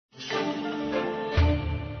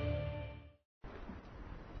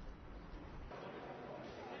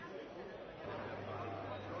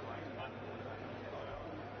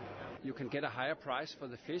You can get a higher price for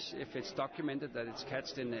the fish if it's documented that it's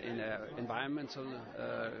catched in an environmental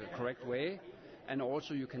correct way. And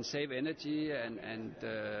also you can save energy and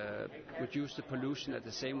reduce the pollution at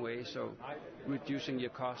the same way, so reducing your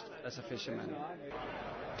cost as a fisherman.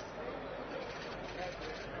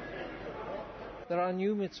 There are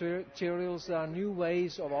new materials, there are new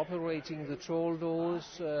ways of operating the trawl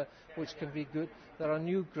doors, which can be good. There are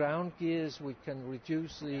new ground gears which can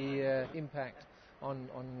reduce the impact on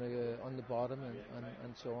the bottom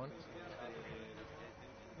and so on.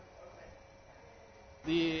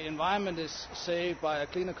 The environment is saved by a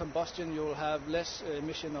cleaner combustion. You will have less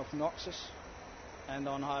emission of NOxes, and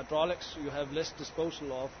on hydraulics you have less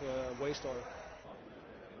disposal of waste oil.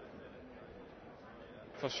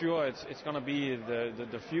 For sure, it's going to be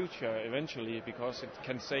the future eventually, because it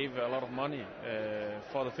can save a lot of money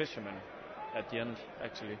for the fishermen at the end,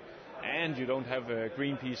 actually. And you don't have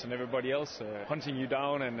Greenpeace and everybody else hunting you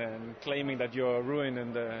down and claiming that you're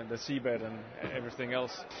ruining the seabed and everything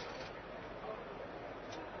else.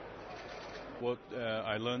 What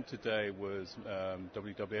I learned today was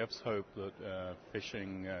WWF's hope that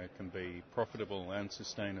fishing can be profitable and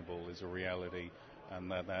sustainable is a reality,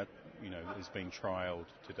 and that is being trialled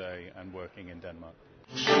today and working in Denmark.